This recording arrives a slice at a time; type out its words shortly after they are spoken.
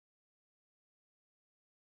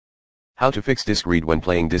How to fix disk read when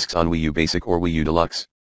playing discs on Wii U Basic or Wii U Deluxe.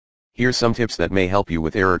 Here's some tips that may help you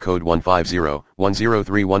with error code 150-1031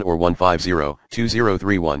 or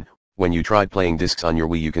 150-2031, when you tried playing discs on your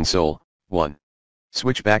Wii U console. 1.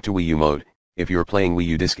 Switch back to Wii U mode, if you're playing Wii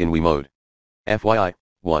U disc in Wii mode. FYI,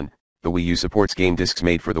 1. The Wii U supports game discs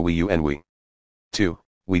made for the Wii U and Wii. 2.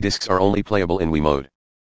 Wii discs are only playable in Wii mode.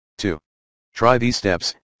 2. Try these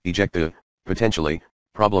steps, eject the, potentially,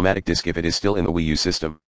 problematic disk if it is still in the Wii U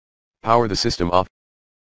system. Power the system off.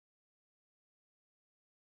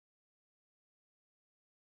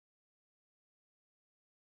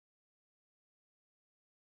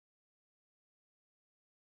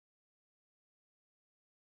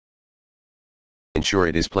 Ensure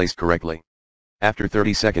it is placed correctly. After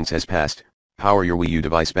 30 seconds has passed, power your Wii U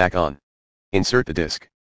device back on. Insert the disc.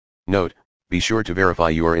 Note, be sure to verify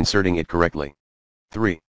you are inserting it correctly.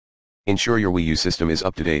 3. Ensure your Wii U system is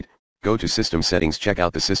up to date, go to System Settings, check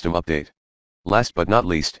out the system update. Last but not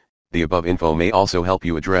least, the above info may also help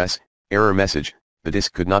you address, error message, the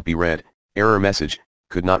disk could not be read, error message,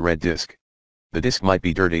 could not read disk. The disk might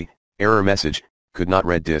be dirty, error message, could not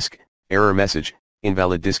read disk, error message,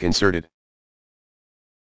 invalid disk inserted.